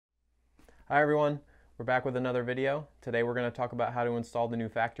Hi everyone, we're back with another video. Today we're going to talk about how to install the new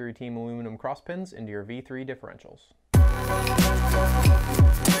factory team aluminum cross pins into your V3 differentials.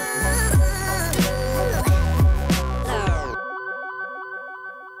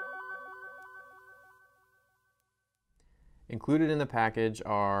 Included in the package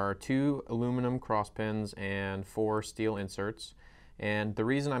are 2 aluminum cross pins and 4 steel inserts. And the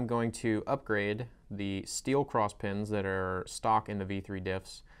reason I'm going to upgrade the steel cross pins that are stock in the V3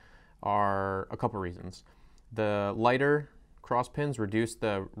 diffs are a couple reasons. The lighter cross pins reduce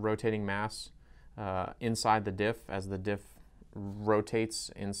the rotating mass inside the diff as the diff rotates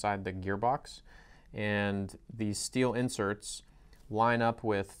inside the gearbox, and these steel inserts line up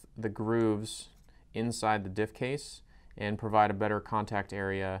with the grooves inside the diff case and provide a better contact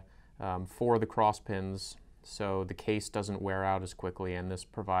area for the cross pins, so the case doesn't wear out as quickly, and this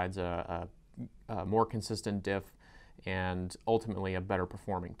provides a more consistent diff and ultimately a better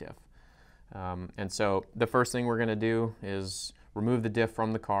performing diff. And so the first thing we're going to do is remove the diff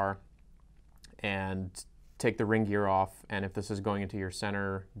from the car and take the ring gear off, and if this is going into your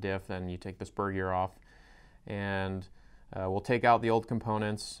center diff, then you take the spur gear off, and we'll take out the old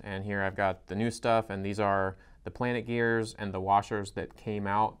components. And here I've got the new stuff, and these are the planet gears and the washers that came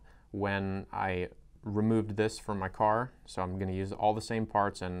out when I removed this from my car. So I'm going to use all the same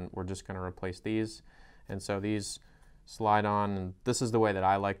parts, and we're just going to replace these. And so these slide on, and this is the way that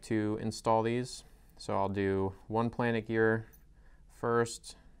I like to install these. So I'll do one planet gear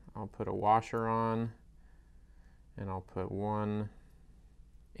first, I'll put a washer on, and I'll put one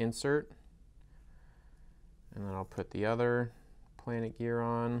insert, and then I'll put the other planet gear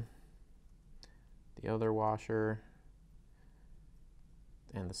on, the other washer,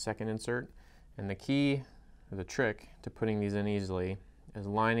 and the second insert. And the key, or the trick to putting these in easily, is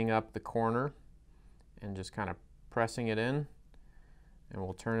lining up the corner and just kind of pressing it in, and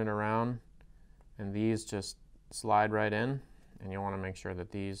we'll turn it around, and these just slide right in, and you want to make sure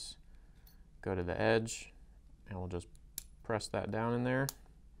that these go to the edge, and we'll just press that down in there,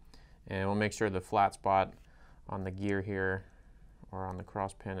 and we'll make sure the flat spot on the gear here or on the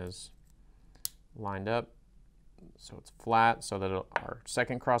cross pin is lined up so it's flat, so that our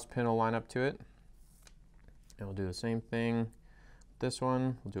second cross pin will line up to it. And we'll do the same thing with this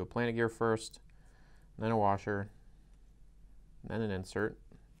one. We'll do a planet gear first, then a washer, then an insert,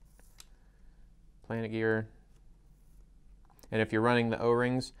 planet gear. And if you're running the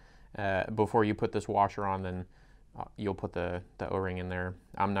O-rings, before you put this washer on, then you'll put the O-ring in there.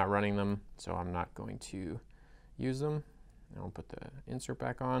 I'm not running them, so I'm not going to use them. And we'll put the insert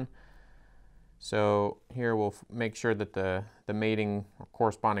back on. So here we'll make sure that the mating or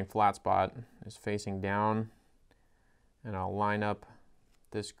corresponding flat spot is facing down, and I'll line up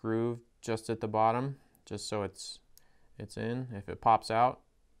this groove just at the bottom, just so it's in. If it pops out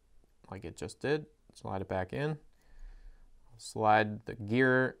like it just did, slide it back in. I'll slide the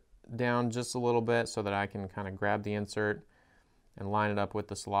gear down just a little bit so that I can kind of grab the insert and line it up with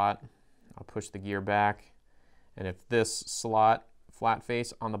the slot. I'll push the gear back, and if this slot flat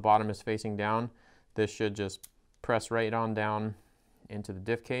face on the bottom is facing down, this should just press right on down into the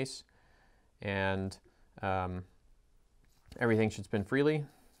diff case, and everything should spin freely,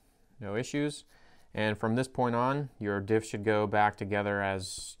 no issues. And from this point on, your diff should go back together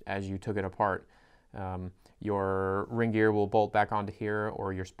as you took it apart. Your ring gear will bolt back onto here,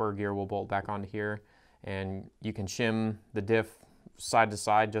 or your spur gear will bolt back onto here, and you can shim the diff side to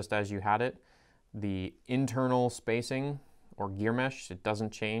side just as you had it. The internal spacing or gear mesh, it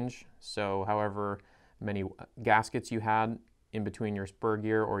doesn't change. So however many gaskets you had in between your spur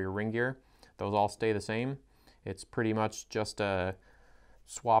gear or your ring gear, those all stay the same. It's pretty much just a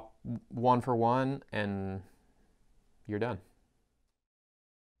swap one for one, and you're done.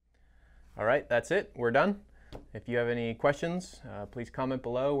 All right, that's it. We're done. If you have any questions, please comment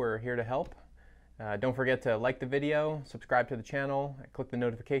below. We're here to help. Don't forget to like the video, subscribe to the channel, click the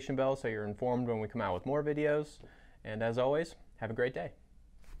notification bell so you're informed when we come out with more videos. And as always, have a great day.